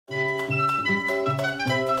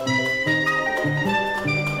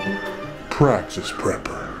Praxis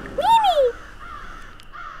Prepper.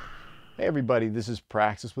 Hey everybody, this is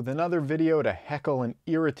Praxis with another video to heckle and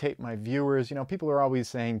irritate my viewers. You know, people are always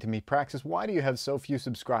saying to me, Praxis, why do you have so few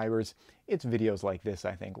subscribers? It's videos like this,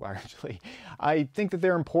 I think, largely. I think that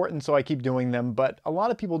they're important, so I keep doing them, but a lot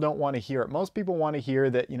of people don't want to hear it. Most people want to hear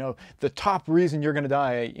that, you know, the top reason you're going to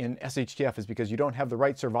die in SHTF is because you don't have the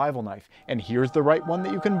right survival knife, and here's the right one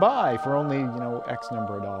that you can buy for only, you know, X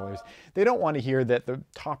number of dollars. They don't want to hear that the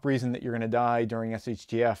top reason that you're going to die during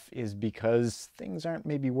SHTF is because things aren't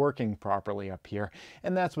maybe working properly up here,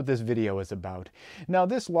 and that's what this video is about. Now,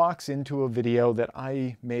 this locks into a video that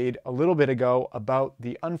I made a little bit ago about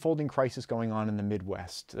the unfolding crisis going on in the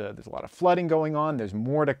Midwest. There's a lot of flooding going on, there's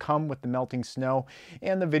more to come with the melting snow,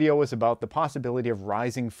 and the video was about the possibility of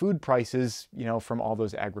rising food prices, you know, from all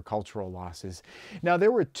those agricultural losses. Now,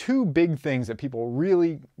 there were two big things that people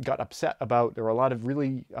really got upset about. There were a lot of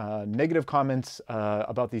really negative comments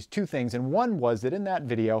about these two things, and one was that in that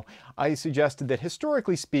video, I suggested that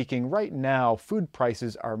historically speaking, right now, food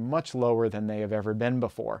prices are much lower than they have ever been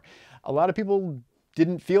before. A lot of people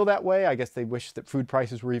didn't feel that way. I guess they wish that food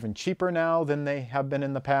prices were even cheaper now than they have been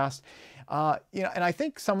in the past. You know, and I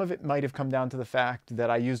think some of it might have come down to the fact that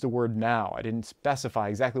I used the word now. I didn't specify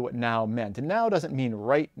exactly what now meant. And now doesn't mean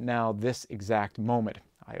right now, this exact moment.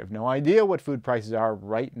 I have no idea what food prices are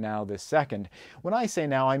right now, this second. When I say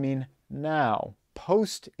now, I mean now,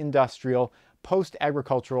 post-industrial,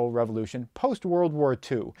 post-agricultural revolution, post-World War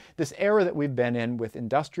II, this era that we've been in with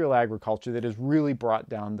industrial agriculture that has really brought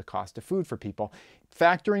down the cost of food for people.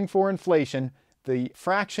 Factoring for inflation, the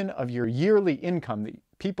fraction of your yearly income that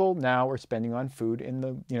people now are spending on food in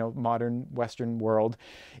the, you know, modern Western world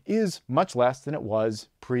is much less than it was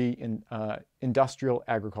pre-industrial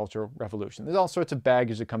agricultural revolution. There's all sorts of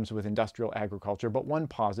baggage that comes with industrial agriculture, but one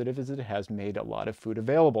positive is that it has made a lot of food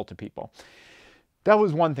available to people. That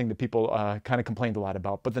was one thing that people kind of complained a lot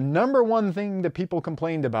about. But the number one thing that people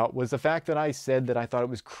complained about was the fact that I said that I thought it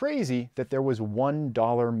was crazy that there was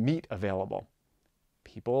 $1 meat available.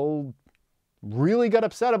 People really got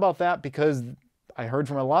upset about that because I heard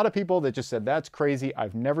from a lot of people that just said, that's crazy.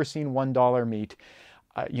 I've never seen $1 meat.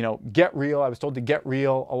 You know, get real. I was told to get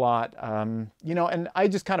real a lot. You know, and I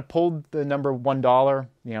just kind of pulled the number $1,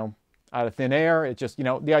 you know, out of thin air. It just, you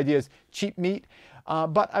know, the idea is cheap meat.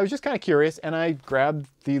 But I was just kind of curious, and I grabbed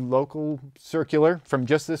the local circular from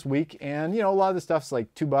just this week, and you know, a lot of the stuff's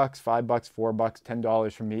like $2, $5, $4,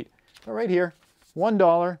 $10 for meat. But right here,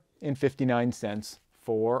 $1.59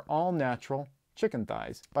 for all natural chicken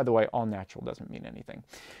thighs. By the way, all natural doesn't mean anything.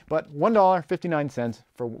 But $1.59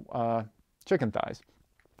 for chicken thighs.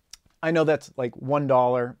 I know that's like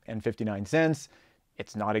 $1.59.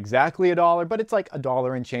 It's not exactly a dollar, but it's like a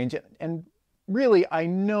dollar and change. And really, I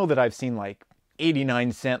know that I've seen like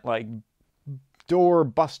 89-cent like door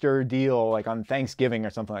buster deal like on Thanksgiving or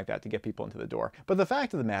something like that to get people into the door. But the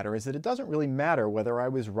fact of the matter is that it doesn't really matter whether I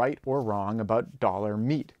was right or wrong about dollar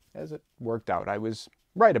meat. As it worked out, I was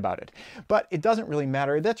right about it. But it doesn't really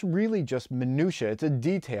matter. That's really just minutia. It's a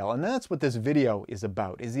detail. And that's what this video is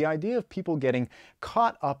about, is the idea of people getting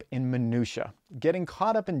caught up in minutia, getting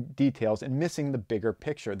caught up in details and missing the bigger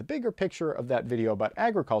picture. The bigger picture of that video about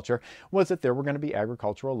agriculture was that there were going to be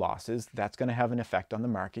agricultural losses. That's going to have an effect on the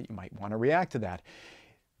market. You might want to react to that.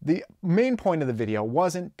 The main point of the video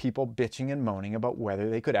wasn't people bitching and moaning about whether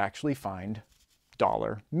they could actually find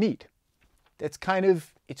dollar meat. It's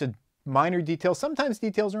a minor detail. Sometimes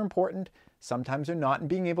details are important, sometimes they're not, and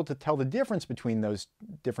being able to tell the difference between those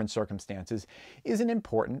different circumstances is an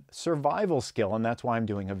important survival skill, and that's why I'm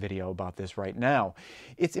doing a video about this right now.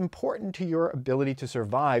 It's important to your ability to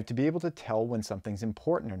survive to be able to tell when something's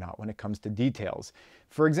important or not when it comes to details.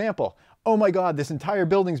 For example, oh my God, this entire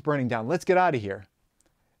building's burning down, let's get out of here.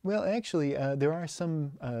 Well, actually, there are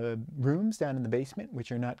some rooms down in the basement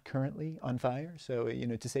which are not currently on fire. So, you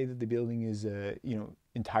know, to say that the building is, you know,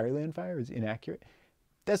 entirely on fire is inaccurate.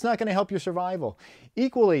 That's not going to help your survival.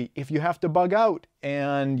 Equally, if you have to bug out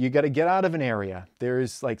and you got to get out of an area,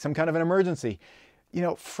 there's like some kind of an emergency, you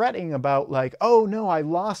know, fretting about like, oh no, I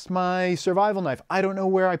lost my survival knife. I don't know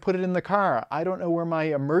where I put it in the car. I don't know where my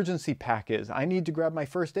emergency pack is. I need to grab my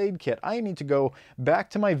first aid kit. I need to go back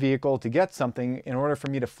to my vehicle to get something in order for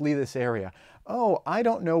me to flee this area. Oh, I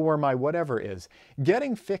don't know where my whatever is.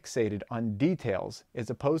 Getting fixated on details as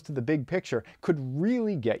opposed to the big picture could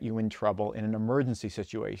really get you in trouble in an emergency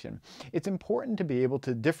situation. It's important to be able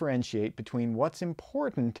to differentiate between what's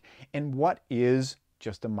important and what is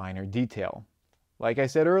just a minor detail. Like I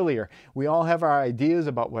said earlier, we all have our ideas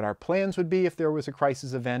about what our plans would be if there was a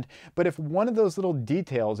crisis event, but if one of those little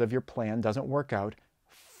details of your plan doesn't work out,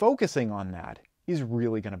 focusing on that is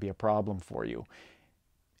really going to be a problem for you.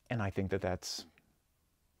 And I think that that's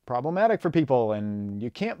problematic for people, and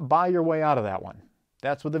you can't buy your way out of that one.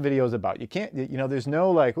 That's what the video is about. You can't, you know, there's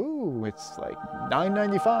no like, ooh, it's like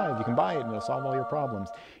 $9.95. You can buy it and it'll solve all your problems.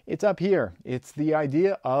 It's up here. It's the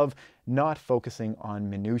idea of not focusing on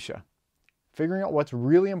minutia. Figuring out what's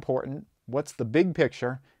really important, what's the big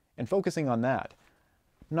picture, and focusing on that.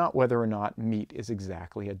 Not whether or not meat is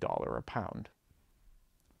exactly $1 a pound.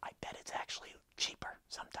 I bet it's actually cheaper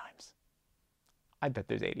sometimes. I bet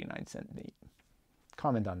there's 89-cent meat.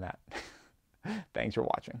 Comment on that. Thanks for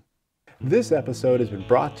watching. This episode has been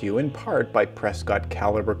brought to you in part by Prescott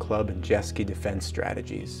Caliber Club and Jeske Defense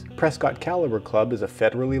Strategies. Prescott Caliber Club is a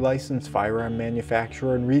federally licensed firearm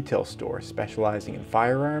manufacturer and retail store specializing in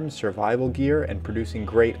firearms, survival gear, and producing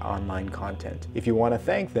great online content. If you want to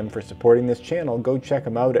thank them for supporting this channel, go check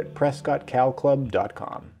them out at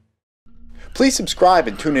PrescottCalClub.com. Please subscribe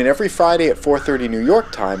and tune in every Friday at 4:30 New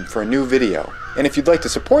York time for a new video. And if you'd like to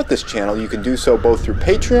support this channel, you can do so both through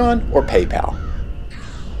Patreon or PayPal.